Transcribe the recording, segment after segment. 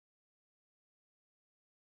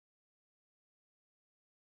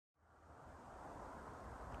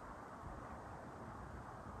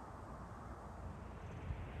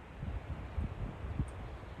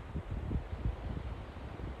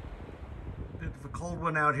A cold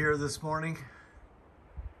one out here this morning.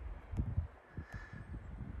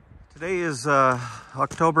 Today is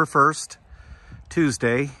October 1st,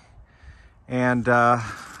 Tuesday, and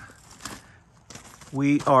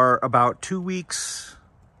we are about 2 weeks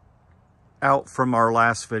out from our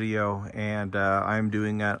last video, and I'm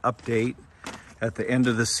doing an update at the end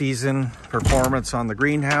of the season performance on the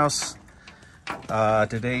greenhouse.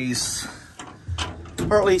 Today's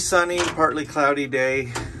partly sunny, partly cloudy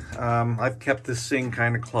day. I've kept this thing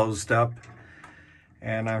kind of closed up,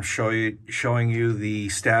 and I'm showing you the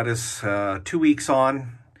status 2 weeks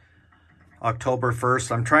on, October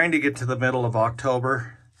 1st. I'm trying to get to the middle of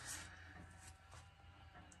October.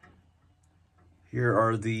 Here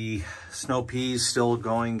are the snow peas still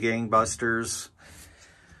going gangbusters.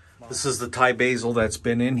 This is the Thai basil that's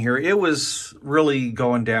been in here. It was really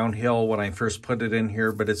going downhill when I first put it in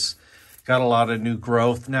here, but it's got a lot of new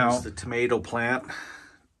growth now. Here's the tomato plant.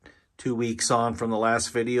 2 weeks on from the last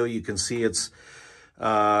video. You can see it's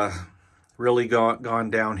really gone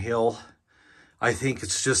downhill. I think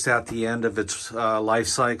it's just at the end of its life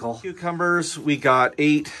cycle. Cucumbers, we got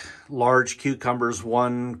 8 large cucumbers,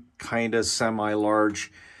 1 kind of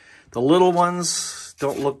semi-large. The little ones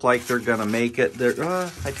don't look like they're gonna make it.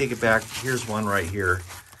 I take it back. Here's one right here.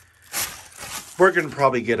 We're gonna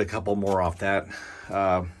probably get a couple more off that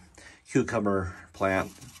cucumber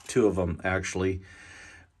plant. 2 of them actually.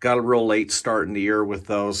 Got a real late start in the year with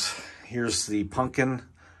those. Here's the pumpkin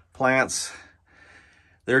plants.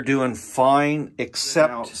 They're doing fine,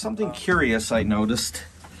 except something curious I noticed.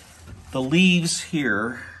 The leaves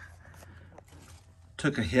here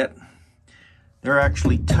took a hit. They're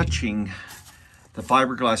actually touching the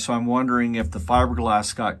fiberglass, so I'm wondering if the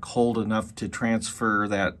fiberglass got cold enough to transfer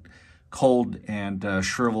that cold and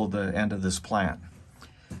shrivel the end of this plant.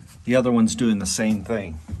 The other one's doing the same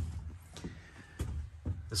thing.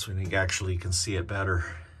 This one, you actually can see it better.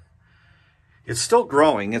 It's still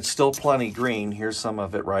growing. It's still plenty green. Here's some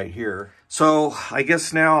of it right here. So I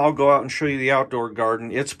guess now I'll go out and show you the outdoor garden.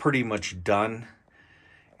 It's pretty much done.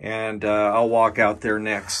 And I'll walk out there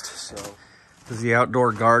next. So this is the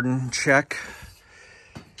outdoor garden check.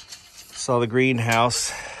 Saw the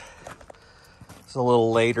greenhouse. It's a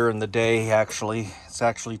little later in the day, actually. It's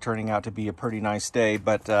actually turning out to be a pretty nice day.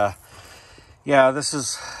 But yeah, this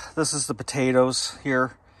is the potatoes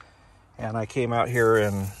here. And I came out here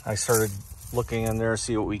and I started looking in there,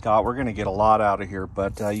 see what we got. We're gonna get a lot out of here,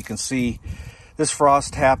 but you can see this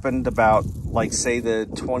frost happened about, like, say the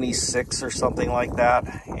 26th or something like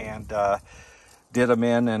that, and did them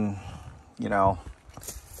in, and you know,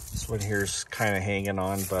 this one here's kind of hanging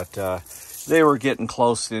on, but they were getting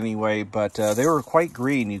close anyway, but they were quite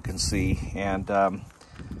green, you can see. And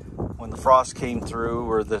when the frost came through,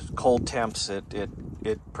 or the cold temps,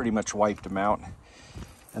 it pretty much wiped them out.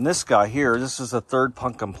 And this guy here, this is the 3rd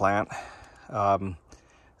pumpkin plant.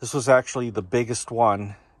 This was actually the biggest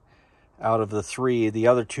one out of the 3. The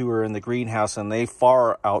other 2 are in the greenhouse, and they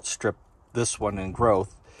far outstripped this one in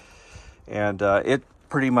growth. And it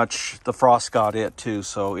pretty much, the frost got it too,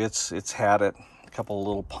 so it's had it. A couple of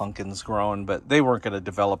little pumpkins growing, but they weren't going to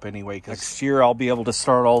develop anyway, because next year I'll be able to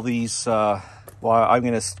start all these. Well, I'm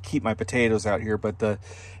going to keep my potatoes out here, but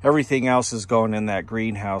everything else is going in that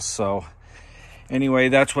greenhouse. So anyway,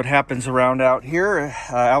 that's what happens around out here,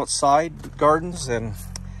 outside gardens. And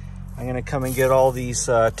I'm gonna come and get all these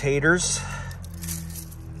taters.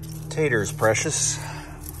 Taters, precious.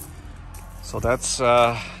 So that's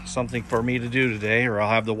something for me to do today, or I'll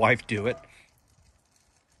have the wife do it.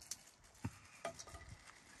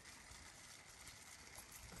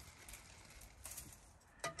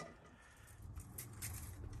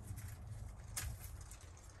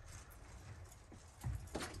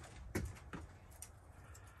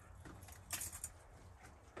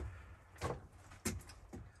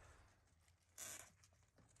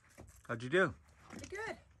 How'd you do? Pretty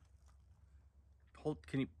good.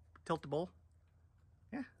 Can you tilt the bowl?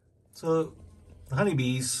 Yeah. So the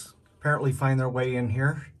honeybees apparently find their way in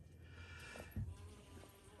here.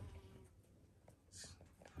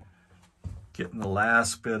 Getting the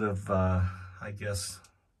last bit of, I guess,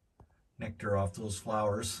 nectar off those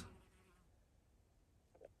flowers.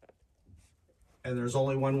 And there's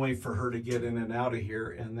only one way for her to get in and out of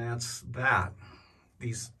here, and that's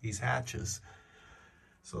these hatches.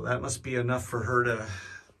 So that must be enough for her to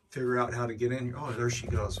figure out how to get in here. Oh, there she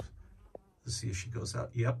goes. Let's see if she goes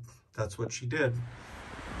out. Yep, that's what she did.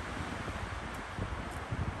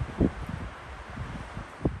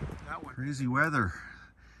 That one. Crazy weather.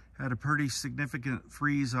 Had a pretty significant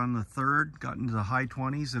freeze on the 3rd, got into the high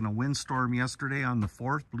 20s, and a windstorm yesterday on the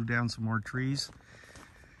 4th, blew down some more trees.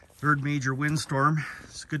 Third major windstorm.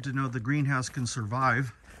 It's good to know the greenhouse can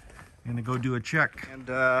survive. I'm gonna go do a check. And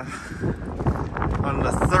on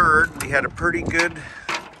the 3rd, we had a pretty good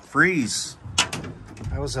freeze.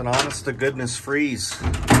 That was an honest to goodness freeze.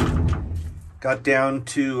 Got down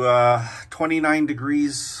to 29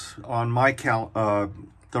 degrees on my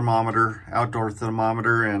thermometer, outdoor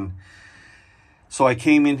thermometer, and so I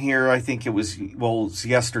came in here. I think it was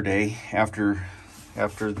yesterday after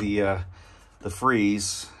the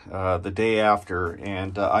freeze, the day after,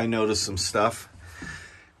 and I noticed some stuff.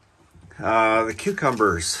 The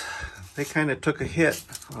cucumbers, they kind of took a hit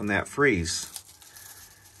on that freeze.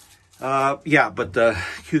 Yeah, but the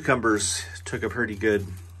cucumbers took a pretty good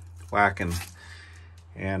whacking.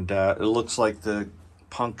 And it looks like the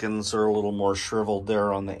pumpkins are a little more shriveled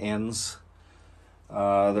there on the ends.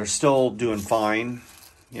 They're still doing fine,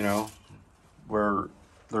 you know, where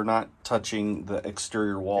they're not touching the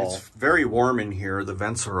exterior wall. It's very warm in here. The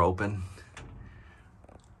vents are open.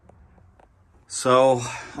 So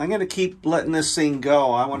I'm going to keep letting this thing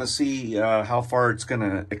go. I want to see how far it's going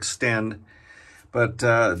to extend. But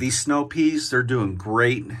these snow peas, they're doing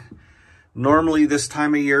great. Normally this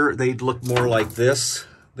time of year, they'd look more like this.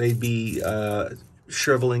 They'd be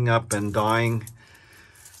shriveling up and dying.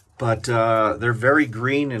 But they're very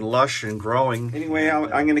green and lush and growing. Anyway, I'm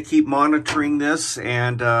going to keep monitoring this,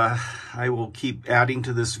 and I will keep adding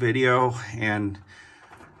to this video. And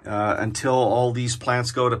until all these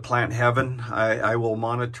plants go to plant heaven, I will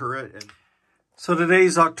monitor it. So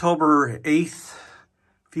today's October 8th,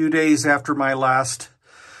 a few days after my last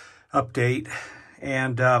update.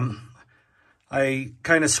 And I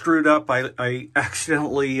kind of screwed up. I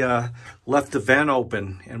accidentally left the vent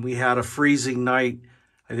open, and we had a freezing night.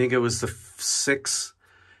 I think it was the 6th.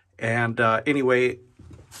 And anyway,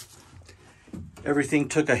 everything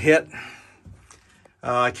took a hit.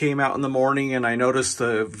 I came out in the morning and I noticed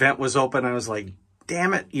the vent was open. I was like,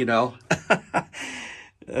 damn it, you know.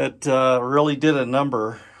 It really did a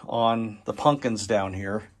number on the pumpkins down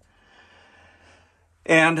here.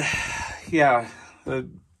 And yeah, the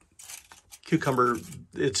cucumber,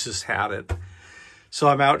 it's just had it. So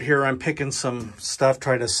I'm out here, I'm picking some stuff,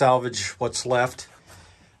 trying to salvage what's left.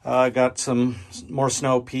 I got some more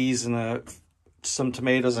snow peas and some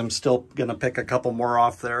tomatoes. I'm still gonna pick a couple more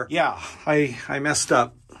off there. Yeah, I messed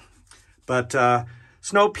up. But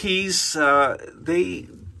snow peas, they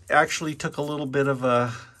actually took a little bit of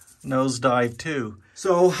a nosedive too.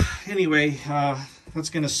 So anyway, that's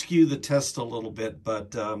gonna skew the test a little bit,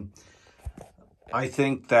 but I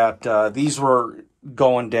think that these were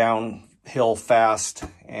going downhill fast,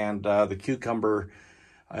 and the cucumber,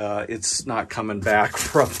 it's not coming back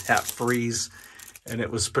from that freeze, and it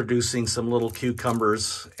was producing some little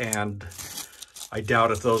cucumbers, and I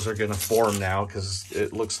doubt if those are going to form now because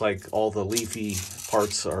it looks like all the leafy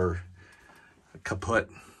parts are kaput.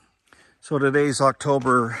 So today's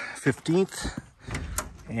October 15th,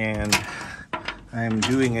 and I'm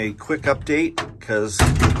doing a quick update because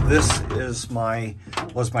this is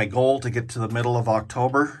was my goal to get to the middle of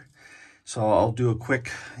October. So I'll do a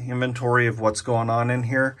quick inventory of what's going on in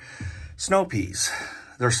here. Snow peas,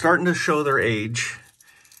 they're starting to show their age,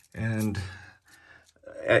 and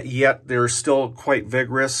yet they're still quite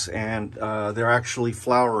vigorous, and they're actually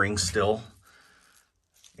flowering still.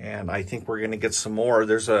 And I think we're going to get some more.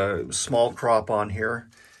 There's a small crop on here,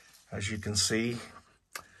 as you can see.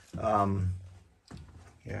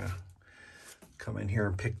 Yeah, come in here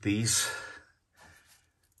and pick these.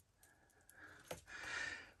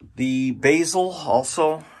 The basil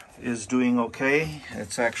also is doing okay.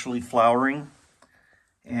 It's actually flowering.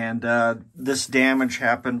 And this damage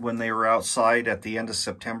happened when they were outside at the end of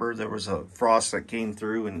September. There was a frost that came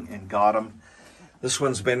through and got them. This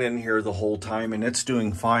one's been in here the whole time, and it's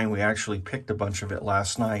doing fine. We actually picked a bunch of it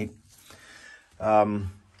last night. The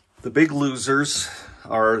big losers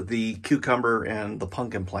are the cucumber and the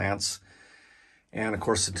pumpkin plants. And, of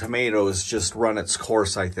course, the tomato has just run its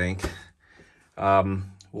course, I think.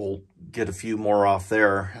 We'll get a few more off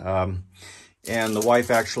there. And the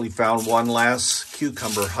wife actually found one last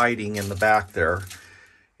cucumber hiding in the back there.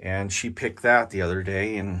 And she picked that the other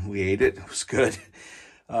day, and we ate it. It was good.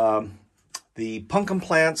 The pumpkin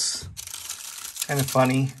plants, kind of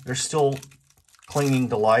funny. They're still clinging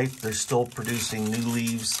to life. They're still producing new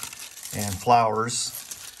leaves and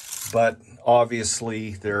flowers. But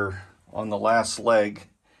obviously, they're on the last leg.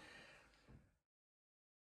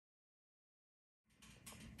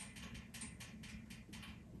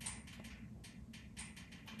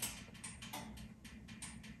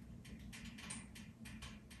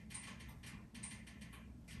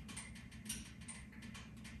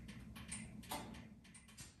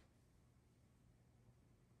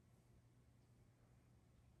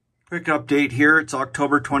 Quick update here. It's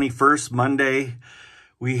October 21st, Monday.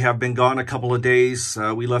 We have been gone a couple of days.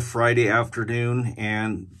 We left Friday afternoon,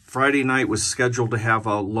 and Friday night was scheduled to have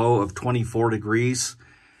a low of 24 degrees,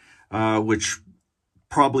 which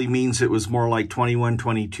probably means it was more like 21,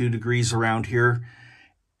 22 degrees around here.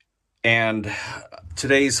 And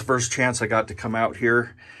today's the first chance I got to come out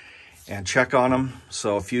here and check on them.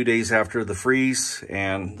 So a few days after the freeze,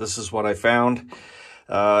 and this is what I found.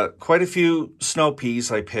 Quite a few snow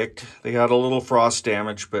peas I picked. They got a little frost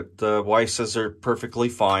damage, but the wife says they're perfectly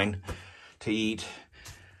fine to eat.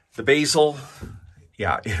 The basil,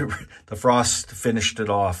 yeah, the frost finished it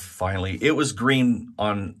off finally. It was green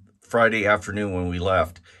on Friday afternoon when we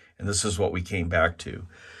left, and this is what we came back to.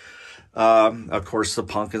 Of course, the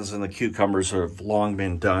pumpkins and the cucumbers have long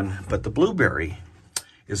been done, but the blueberry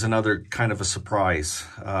is another kind of a surprise,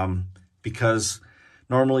 because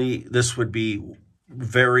normally this would be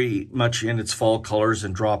very much in its fall colors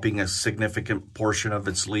and dropping a significant portion of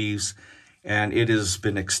its leaves, and it has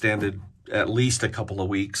been extended at least a couple of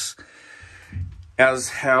weeks, as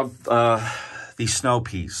have the snow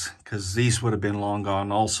peas, because these would have been long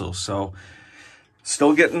gone also. So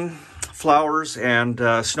still getting flowers and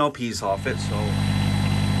snow peas off it. So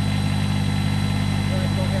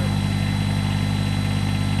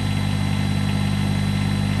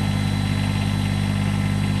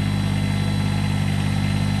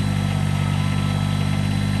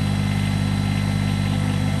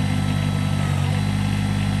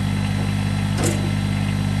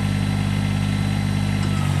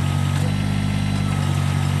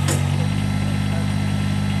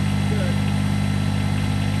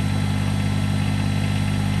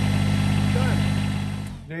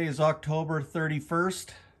today is October 31st.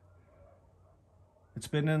 It's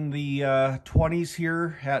been in the 20s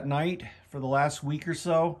here at night for the last week or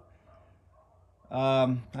so.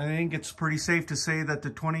 I think it's pretty safe to say that the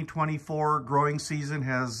 2024 growing season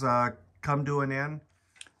has come to an end.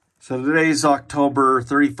 So today's October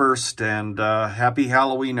 31st, and happy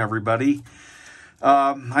Halloween, everybody.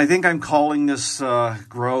 I think I'm calling this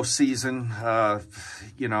grow season.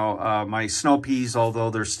 My snow peas, although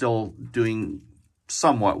they're still doing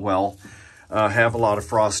somewhat well, have a lot of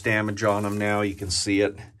frost damage on them now. You can see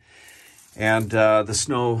it. And the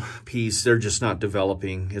snow peas, they're just not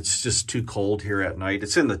developing. It's just too cold here at night.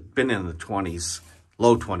 It's been in the 20s,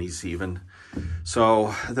 low 20s even.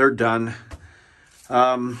 So they're done.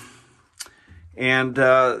 And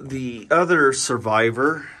the other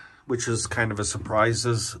survivor, which is kind of a surprise,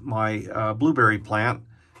 is my blueberry plant,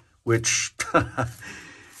 which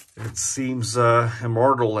it seems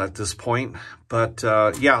immortal at this point. But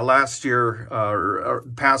yeah, last year, or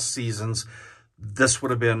past seasons, this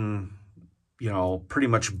would have been, pretty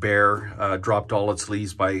much bare, dropped all its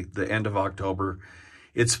leaves by the end of October.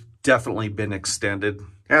 It's definitely been extended,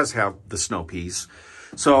 as have the snow peas.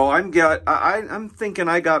 So I'm thinking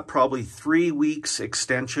I got probably 3 weeks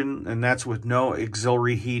extension, and that's with no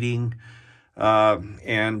auxiliary heating,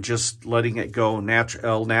 and just letting it go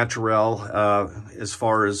natural as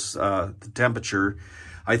far as the temperature.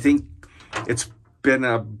 I think it's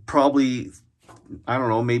been probably, I don't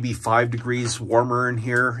know, maybe 5 degrees warmer in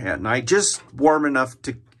here at night, just warm enough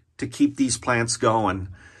to keep these plants going.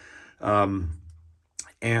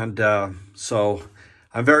 So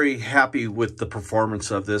I'm very happy with the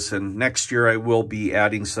performance of this, and next year I will be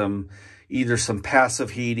adding either some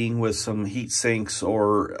passive heating with some heat sinks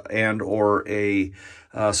or a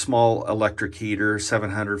small electric heater,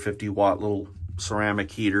 750 watt little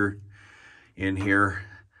ceramic heater in here.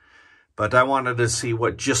 But I wanted to see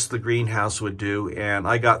what just the greenhouse would do, and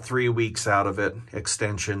I got 3 weeks out of it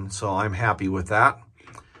extension, so I'm happy with that.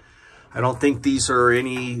 I don't think these are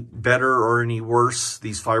any better or any worse,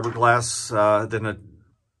 these fiberglass,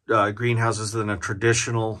 greenhouses than a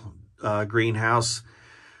traditional greenhouse.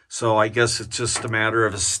 So I guess it's just a matter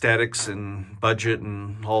of aesthetics and budget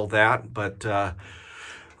and all that. But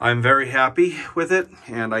I'm very happy with it.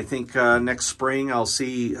 And I think next spring I'll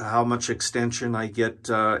see how much extension I get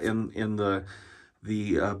in the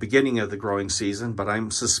beginning of the growing season. But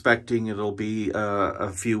I'm suspecting it'll be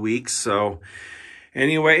a few weeks. So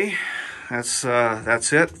anyway, that's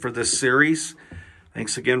it for this series.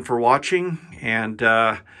 Thanks again for watching. And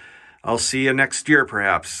I'll see you next year,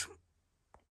 perhaps.